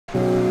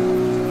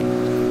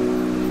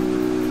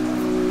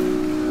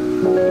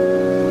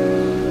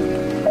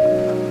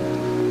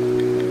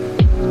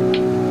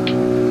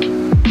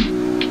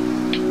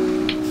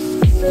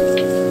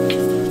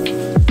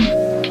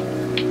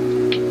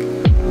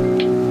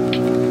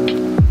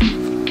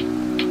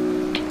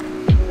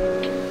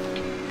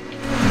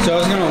So I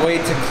was gonna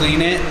wait to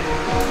clean it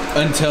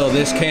until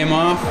this came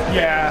off.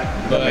 Yeah,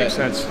 that makes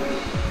sense.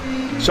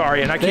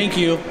 Sorry, and I keep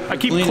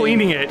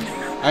cleaning it.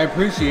 I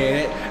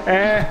appreciate it.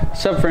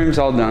 Subframe's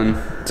all done.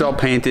 It's all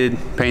painted.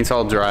 Paint's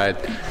all dried.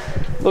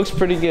 Looks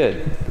pretty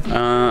good.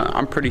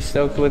 I'm pretty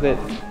stoked with it.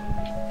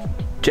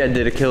 Jed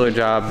did a killer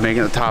job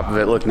making the top of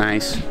it look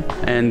nice.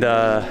 And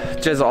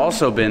Jed's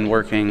also been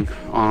working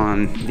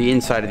on the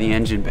inside of the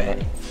engine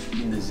bay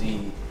in the Z.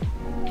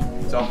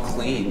 It's all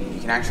clean. You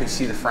can actually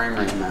see the frame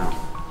ring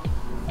now.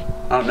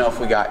 I don't know if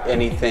we got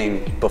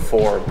anything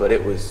before, but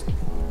it was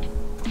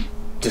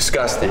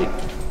disgusting.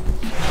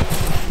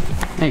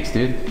 Thanks,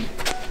 dude.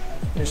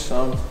 Here's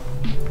some.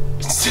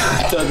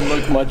 It doesn't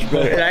look much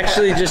better. It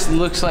actually just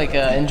looks like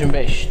an engine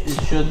bay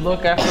should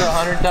look after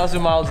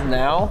 100,000 miles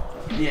now.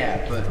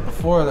 Yeah, but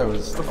before there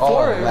was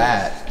all of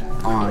that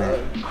on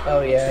it.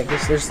 Oh yeah, I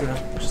guess there's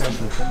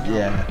something.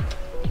 Yeah.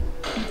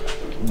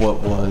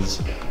 What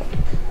was?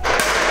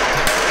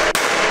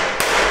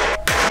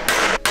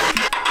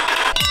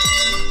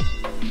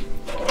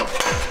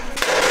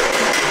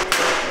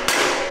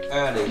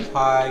 That is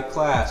high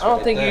class. I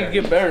don't think you could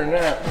get better than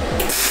that.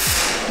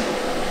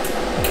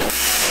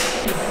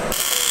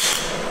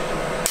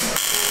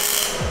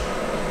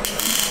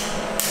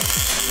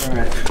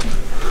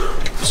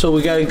 So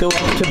we gotta go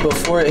up to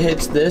before it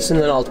hits this, and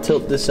then I'll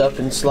tilt this up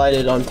and slide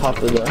it on top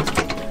of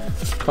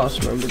the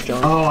cross member,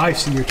 John. Oh, I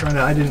see. You're trying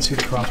to. I didn't see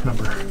the cross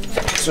member.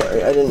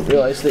 Sorry, I didn't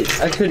realize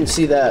that. I couldn't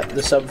see the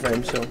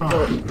subframe. So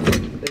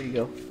there you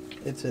go.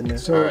 It's in there.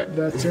 So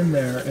that's in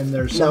there, and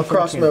there's now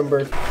cross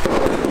member.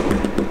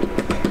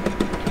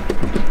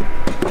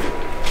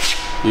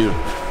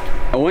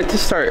 I went to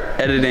start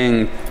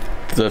editing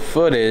the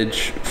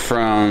footage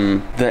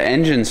from the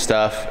engine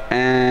stuff,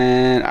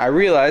 and I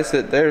realized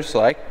that there's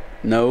like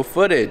no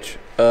footage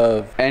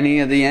of any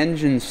of the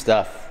engine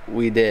stuff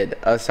we did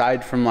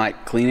aside from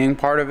like cleaning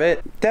part of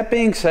it. That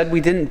being said, we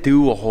didn't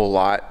do a whole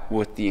lot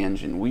with the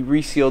engine. We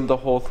resealed the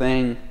whole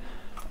thing,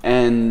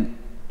 and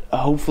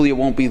hopefully it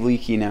won't be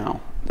leaky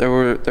now. There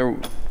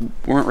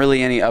weren't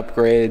really any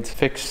upgrades.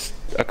 Fixed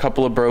a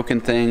couple of broken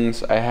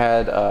things. I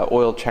had an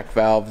oil check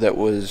valve that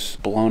was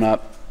blown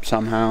up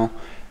somehow,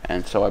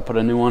 and so I put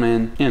a new one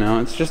in. You know,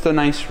 it's just a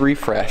nice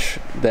refresh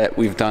that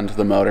we've done to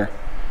the motor.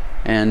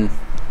 And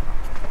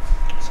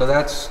so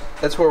that's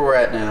where we're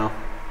at now.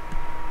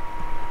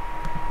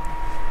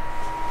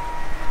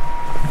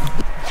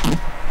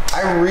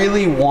 I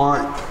really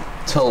want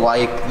to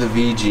like the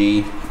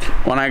VG.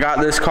 When I got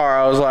this car,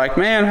 I was like,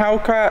 man,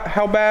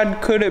 how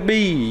bad could it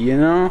be, you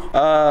know?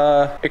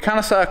 It kind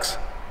of sucks.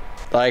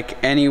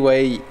 Like, any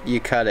way you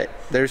cut it.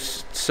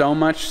 There's so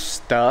much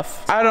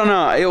stuff. I don't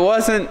know, it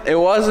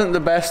wasn't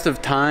the best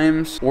of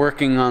times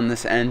working on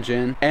this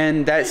engine.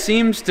 And that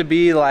seems to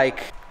be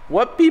like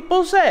what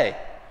people say.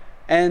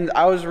 And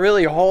I was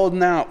really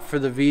holding out for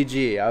the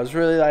VG. I was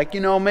really like,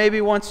 you know,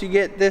 maybe once you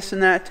get this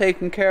and that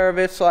taken care of,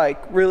 it's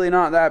like really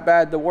not that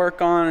bad to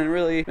work on, and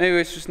really maybe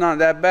it's just not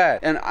that bad.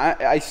 And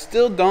I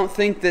still don't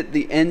think that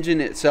the engine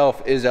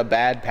itself is a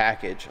bad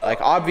package. Like,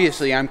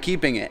 obviously I'm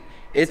keeping it.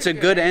 It's a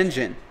good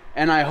engine,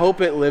 and I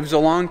hope it lives a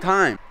long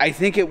time. I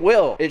think it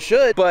will. It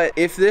should. But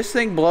if this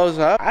thing blows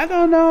up, I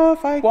don't know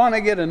if I want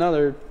to get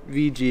another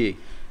VG.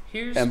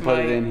 And put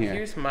it in here.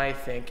 Here's my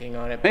thinking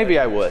on it. Maybe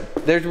I would.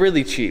 They're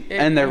really cheap,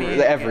 and they're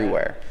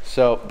everywhere. Yeah.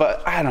 So,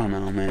 but I don't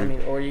know, man. I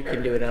mean, or you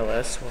can do an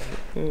LS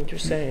one.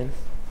 Just saying.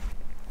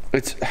 I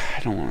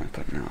don't want to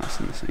put an LS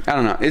in this thing. I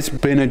don't know. It's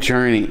been a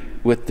journey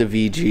with the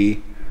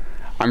VG.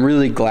 I'm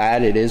really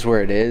glad it is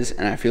where it is,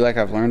 and I feel like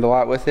I've learned a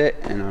lot with it,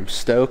 and I'm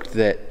stoked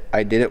that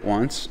I did it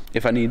once.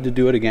 If I need to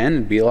do it again,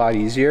 it'd be a lot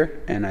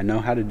easier, and I know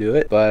how to do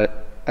it,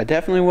 but I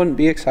definitely wouldn't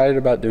be excited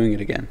about doing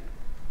it again.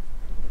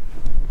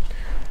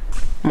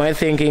 My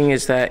thinking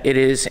is that it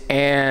is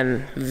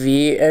an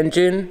V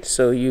engine,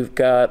 so you've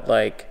got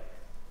like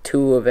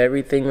 2 of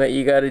everything that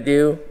you got to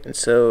do, and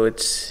so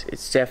it's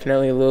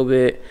definitely a little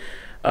bit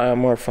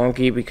more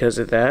funky because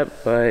of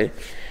that. But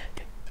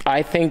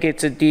I think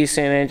it's a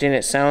decent engine.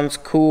 It sounds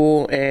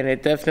cool, and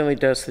it definitely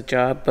does the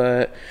job.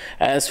 But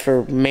as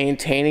for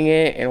maintaining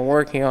it and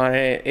working on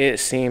it, it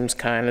seems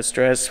kind of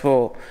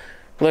stressful.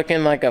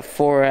 Looking like a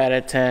 4 out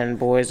of 10,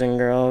 boys and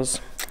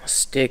girls.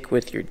 Stick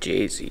with your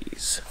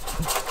Jay-Z's.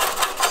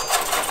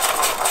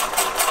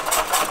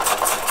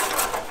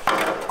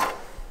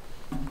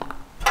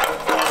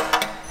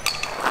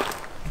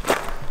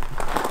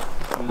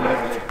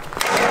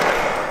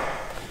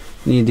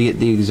 Need to get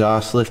the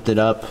exhaust lifted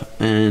up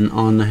and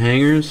on the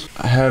hangers.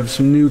 I have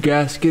some new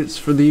gaskets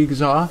for the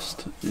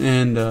exhaust,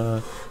 and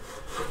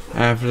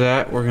after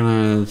that we're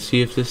gonna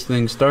see if this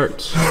thing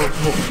starts.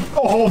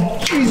 Oh,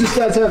 Jesus,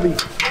 that's heavy.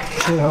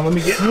 Hang on, let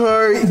me get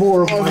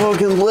more of my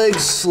fucking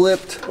legs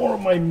slipped. More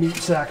of my meat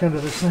sack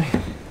under this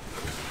thing.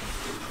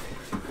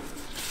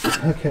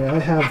 Okay, I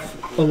have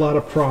a lot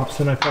of props,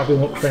 and I probably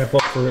won't cramp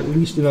up for at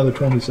least another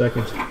 20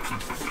 seconds.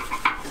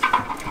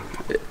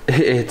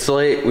 It's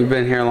late, we've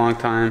been here a long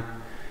time.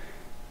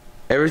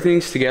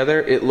 Everything's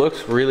together, it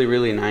looks really,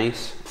 really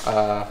nice.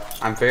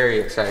 I'm very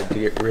excited to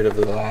get rid of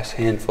the last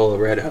handful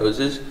of red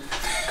hoses,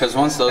 Because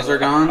once those are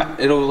gone,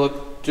 it'll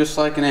look just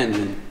like an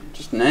engine.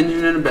 Just an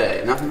engine in a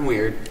bay. Nothing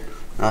weird.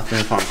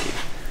 Nothing funky.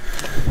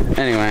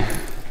 Anyway,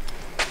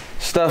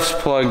 stuff's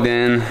plugged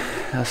in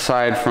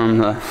aside from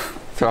the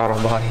throttle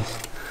bodies.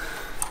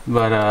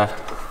 But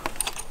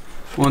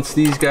once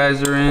these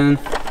guys are in,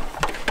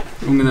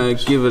 I'm gonna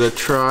give it a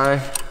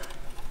try.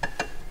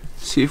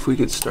 See if we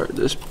can start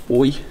this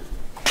boy.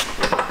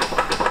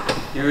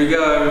 Here we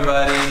go,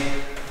 everybody.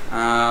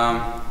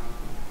 The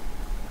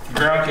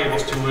ground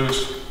cable's too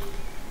loose.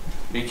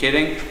 Are you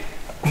kidding?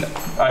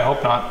 I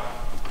hope not.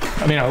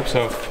 I mean, I hope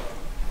so.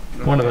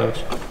 One of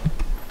those.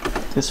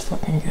 This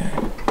fucking guy.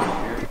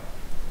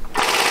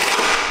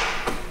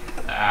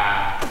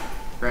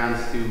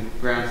 Ground's too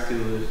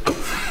loose.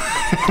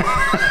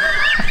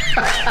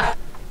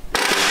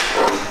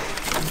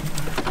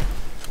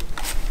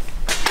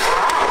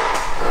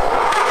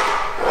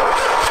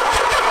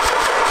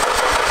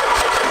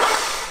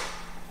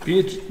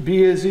 Be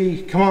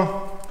easy. Come on.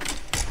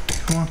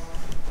 Come on.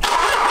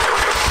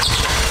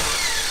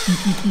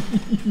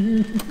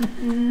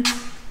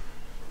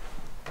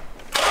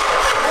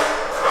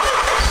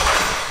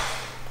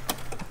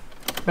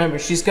 Remember,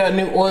 she's got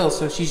new oil,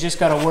 so she's just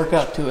got to work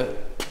up to it.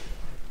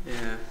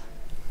 Yeah.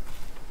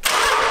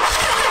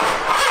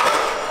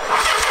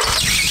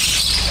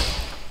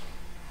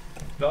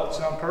 Belts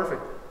sound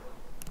perfect.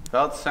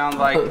 Belts sound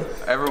like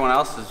everyone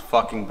else's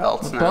fucking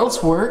belts now.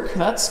 Belts work.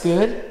 That's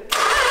good.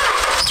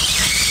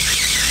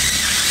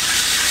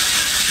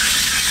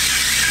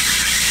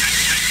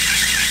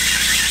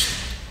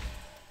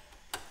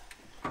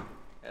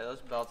 Yeah,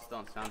 those belts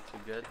don't sound too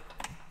good.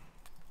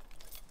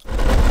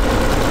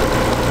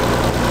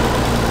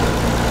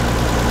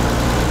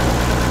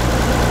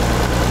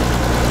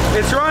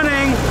 It's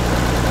running.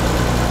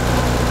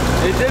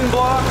 It didn't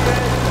block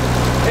it.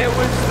 It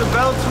was, the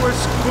belts were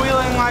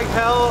squealing like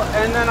hell,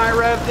 and then I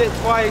revved it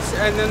twice,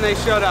 and then they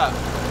shut up.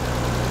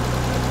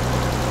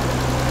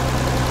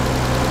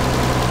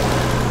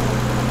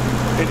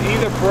 It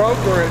either broke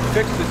or it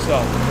fixed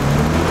itself.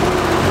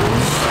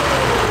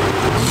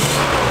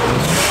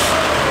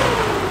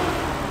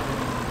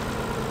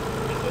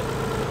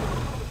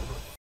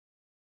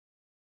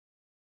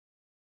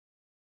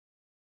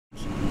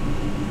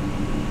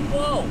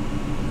 Whoa!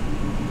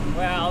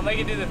 Well, I'll make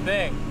it do the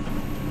thing.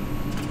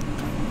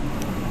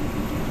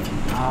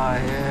 Oh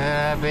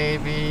yeah,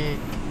 baby.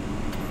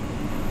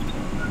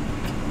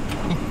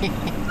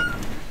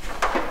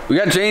 We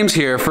got James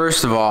here,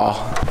 first of all.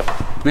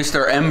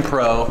 Mr. M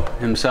Pro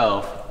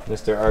himself.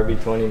 Mr.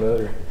 RB20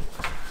 motor.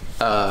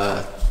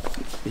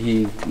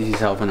 He's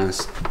helping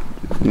us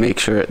make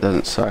sure it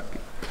doesn't suck.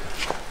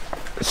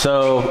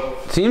 So,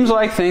 seems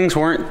like things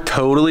weren't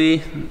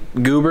totally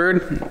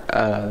goobered.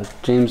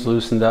 James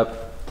loosened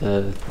up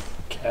the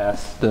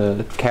cast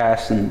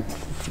and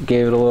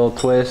gave it a little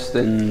twist,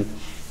 and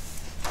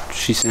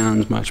she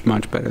sounds much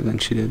better than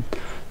she did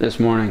this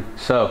morning.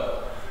 So,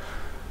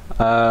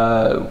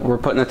 we're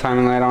putting the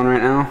timing light on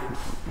right now.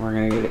 We're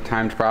gonna get it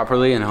timed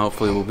properly, and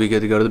hopefully we'll be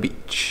good to go to the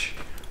beach.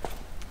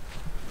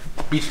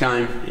 Beach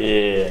time.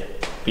 Yeah,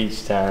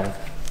 beach time.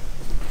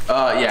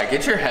 Yeah,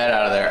 get your head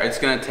out of there. It's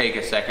gonna take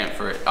a second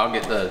for it. I'll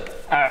get the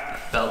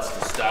belts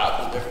to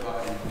stop.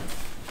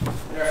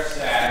 They're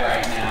sad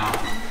right now.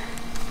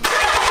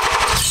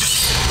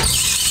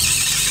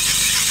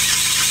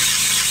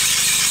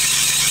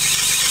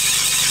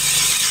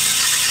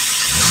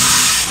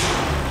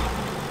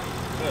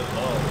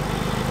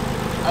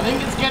 I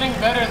think it's getting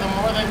better the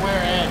more they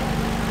wear in.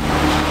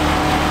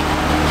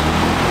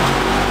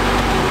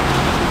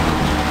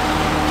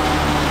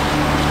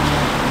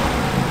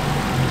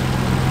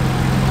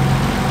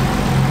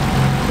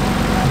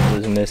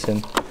 Was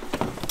missing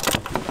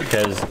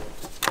because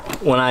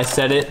when I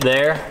set it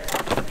there,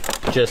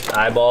 just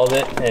eyeballed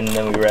it and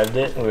then we revved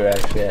it. We were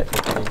actually at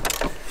 15.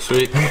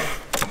 Sweet.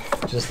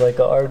 Just like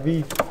a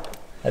RV.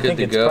 I Good think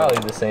to it's go. probably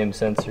the same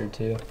sensor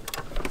too.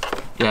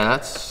 Yeah,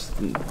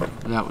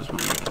 that was my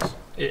guess.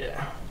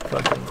 Yeah.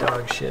 Fucking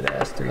dog shit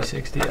ass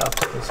 360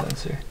 optical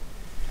sensor.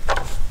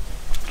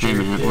 Hey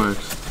man, it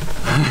works.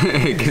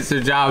 It gets the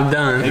job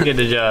done. It get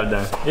the job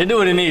done. It do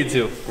what it needs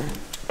to.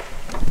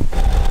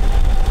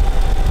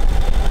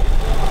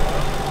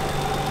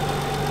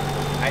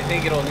 I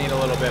think it'll need a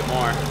little bit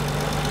more.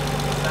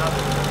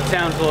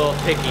 Sounds a little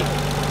picky.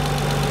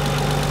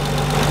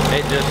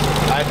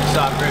 I just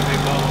saw a pretty big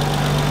bubble.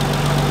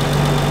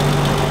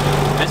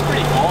 It's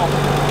pretty calm.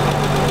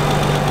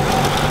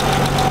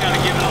 Kind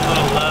of give it a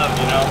little love,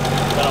 you know?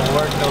 Gotta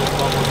work those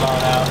bubbles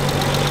on out.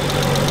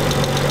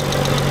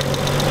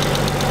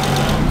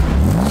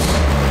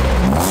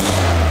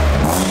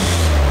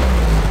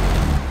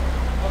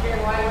 Okay,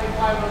 lightweight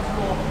plywood's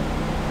cool.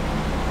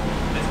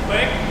 It's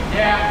quick?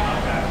 Yeah.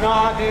 Okay.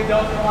 No, dude,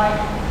 those are like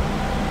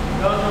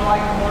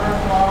quarter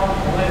throttle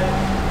blips.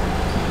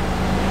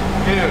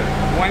 Dude,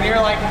 when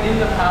you're like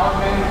in the power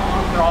band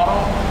on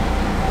throttle,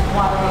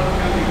 plywood's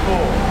gonna be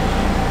cool.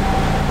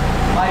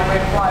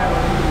 Lightweight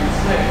plywood's gonna be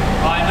sick.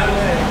 Oh, I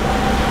noticed it.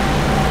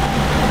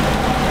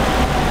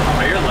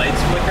 Are your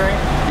lights flickering?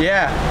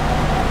 Yeah.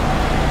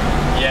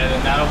 Yeah,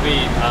 then that'll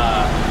Probably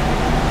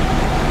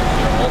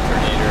your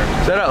alternator.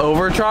 Is that an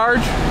overcharge?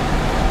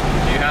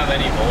 Do you have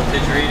any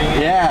voltage reading?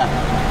 Yeah.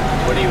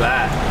 What are you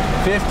at?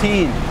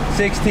 15,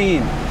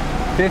 16,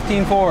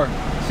 15.4,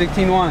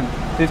 16.1,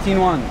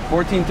 15.1,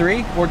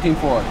 14.3,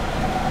 14.4.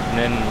 And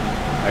then,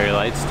 are your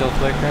lights still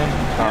flickering?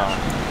 Yeah.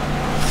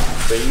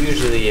 But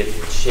usually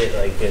if shit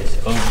like this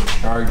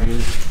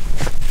overcharges,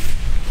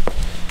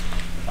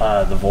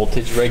 the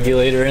voltage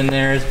regulator in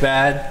there is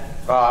bad.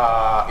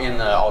 In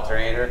the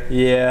alternator?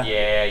 Yeah.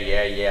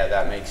 Yeah,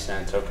 that makes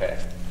sense, okay.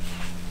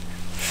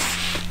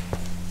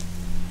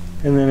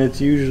 And then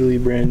it's usually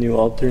brand new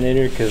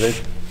alternator because I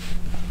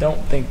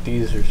don't think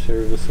these are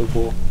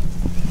serviceable.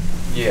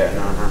 Yeah,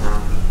 no.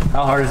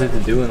 How hard is it to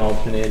do an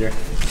alternator?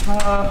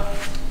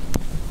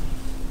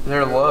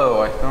 They're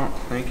low, I don't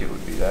think it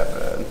would be that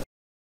bad.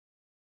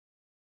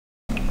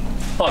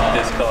 Fuck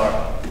this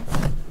car.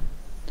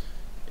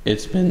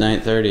 It's been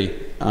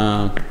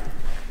 9:30.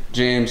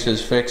 James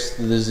has fixed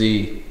the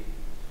Z.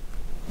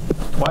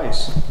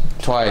 Twice.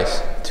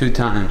 Twice, 2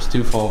 times,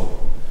 twofold.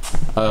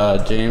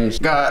 James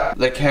got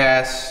the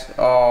cast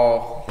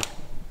all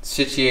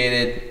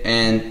situated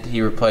and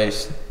he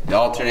replaced the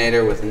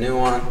alternator with a new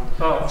one.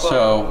 Oh,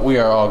 so we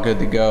are all good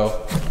to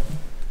go.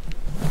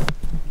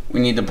 We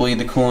need to bleed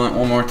the coolant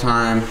one more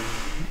time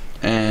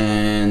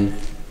and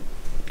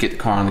get the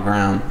car on the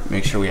ground,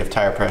 make sure we have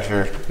tire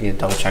pressure, we need to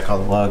double check all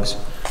the lugs.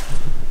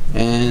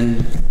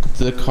 And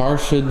the car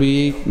should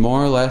be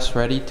more or less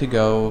ready to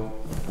go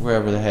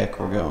wherever the heck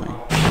we're going.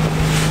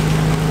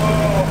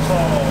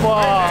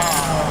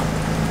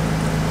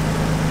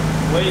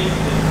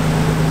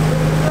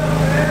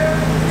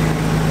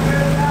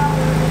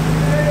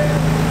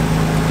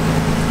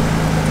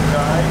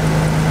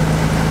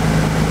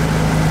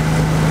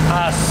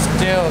 I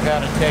still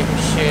gotta take a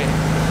shit. I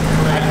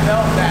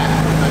felt that.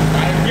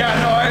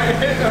 Yeah, no, I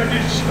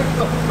just shook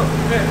a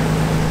little bit.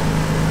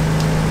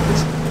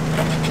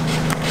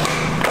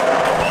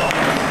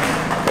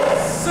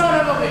 Son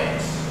of a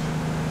bitch!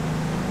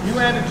 You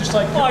landed just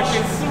like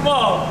Fucking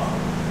smoke!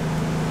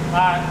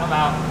 Alright, I'm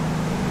out.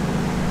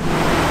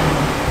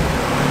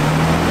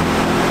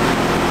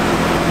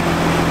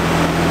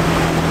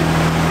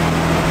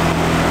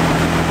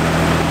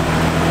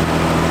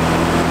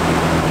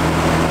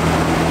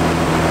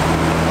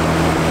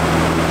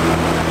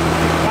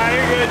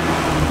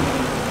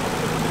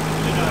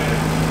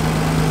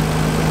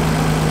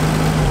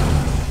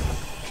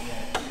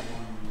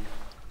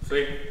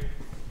 Sweet.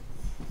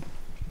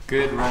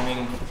 Good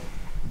running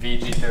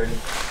VG30.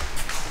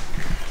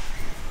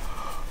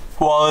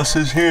 Wallace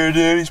is here,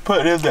 dude. He's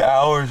putting in the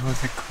hours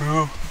with the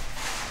crew.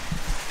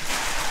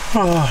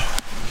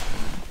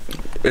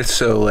 It's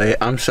so late.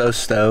 I'm so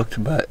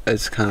stoked, but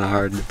it's kind of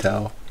hard to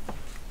tell.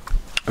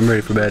 I'm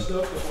ready for bed.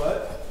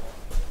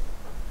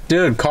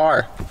 Dude,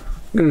 car. I'm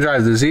gonna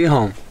drive the Z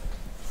home.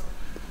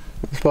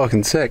 It's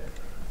fucking sick.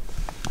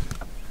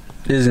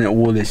 Isn't it,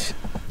 Woolish?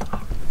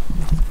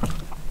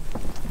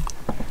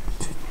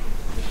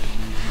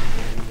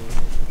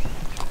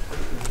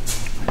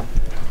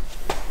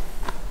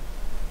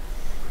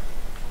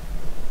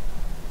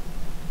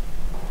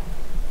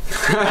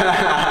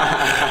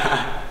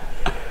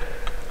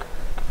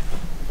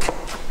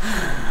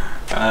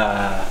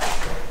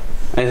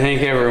 I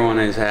think everyone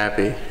is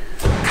happy.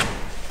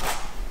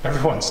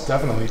 Everyone's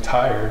definitely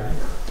tired.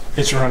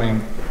 It's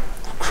running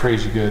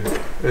crazy good.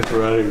 It's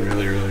running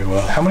really, really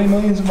well. How many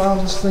millions of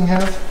miles does this thing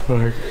have?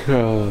 Like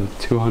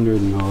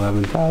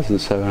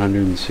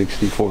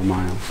 211,764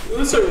 miles.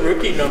 Those are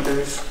rookie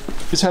numbers.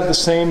 It's had the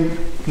same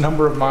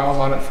number of miles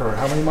on it for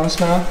how many months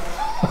now?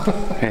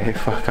 Hey,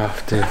 fuck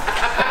off, dude.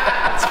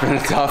 It's been a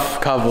tough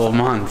couple of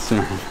months,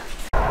 man.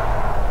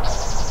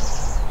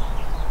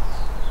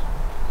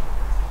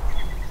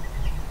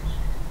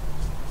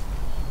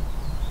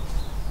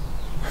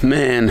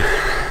 Man,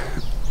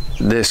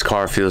 this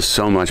car feels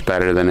so much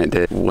better than it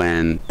did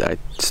when I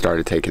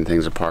started taking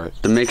things apart.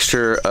 The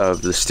mixture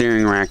of the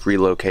steering rack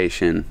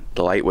relocation,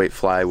 the lightweight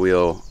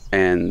flywheel,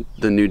 and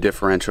the new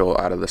differential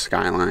out of the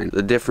Skyline,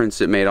 the difference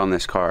it made on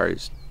this car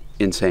is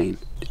insane.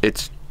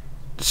 It's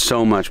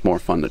so much more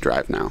fun to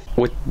drive now.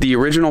 With the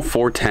original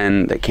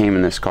 410 that came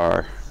in this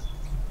car,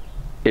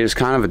 it was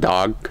kind of a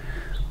dog.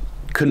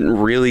 Couldn't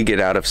really get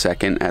out of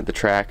second at the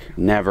track.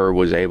 Never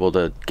was able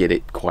to get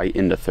it quite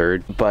into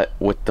third. But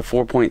with the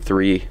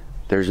 4.3,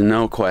 there's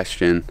no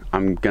question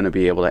I'm gonna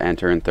be able to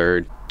enter in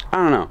third. I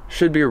don't know,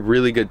 should be a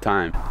really good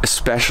time,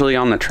 especially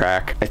on the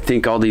track. I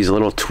think all these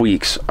little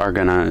tweaks are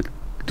gonna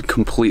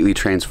completely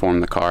transform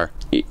the car.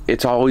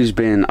 It's always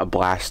been a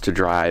blast to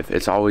drive.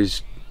 It's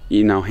always,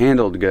 you know,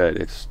 handled good.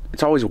 It's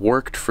always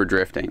worked for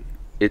drifting.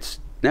 It's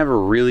never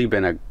really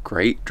been a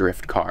great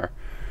drift car,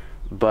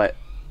 but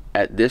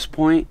at this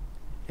point,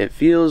 it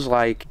feels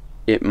like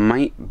it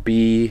might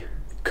be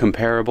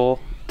comparable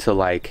to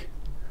like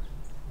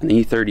an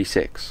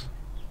E36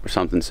 or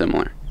something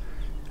similar.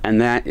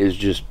 And that is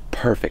just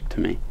perfect to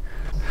me.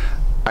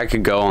 I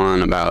could go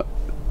on about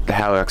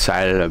how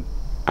excited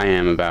I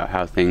am about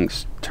how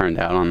things turned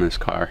out on this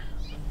car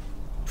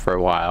for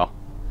a while.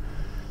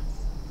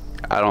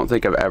 I don't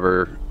think I've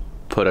ever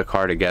put a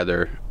car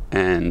together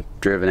and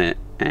driven it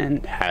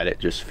and had it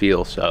just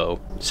feel so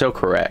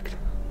correct.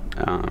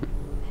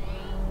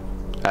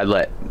 I'd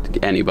let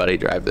anybody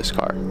drive this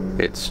car.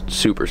 It's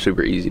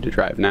super easy to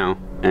drive now,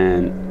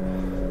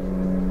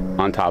 and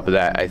on top of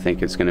that, I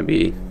think it's going to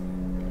be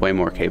way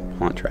more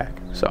capable on track.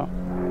 So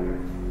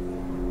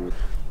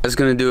that's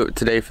going to do it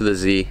today for the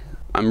Z.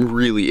 I'm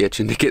really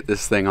itching to get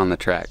this thing on the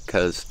track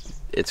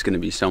because it's going to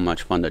be so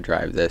much fun to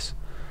drive this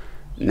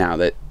now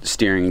that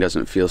steering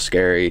doesn't feel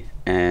scary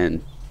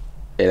and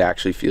it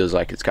actually feels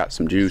like it's got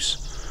some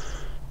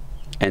juice.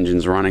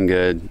 Engine's running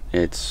good.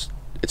 It's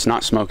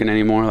not smoking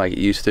anymore like it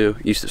used to.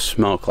 It used to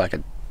smoke like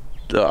it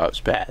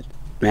was bad.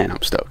 Man,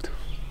 I'm stoked.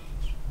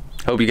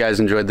 Hope you guys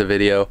enjoyed the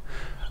video.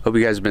 Hope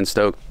you guys have been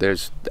stoked.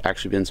 There's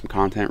actually been some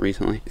content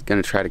recently.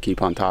 Gonna try to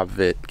keep on top of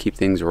it, keep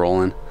things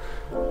rolling.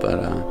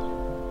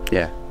 But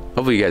yeah,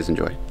 hopefully you guys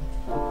enjoy.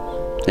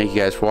 Thank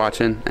you guys for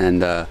watching,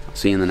 and I'll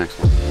see you in the next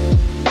one.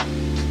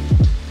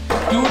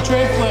 Do a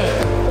trade flip.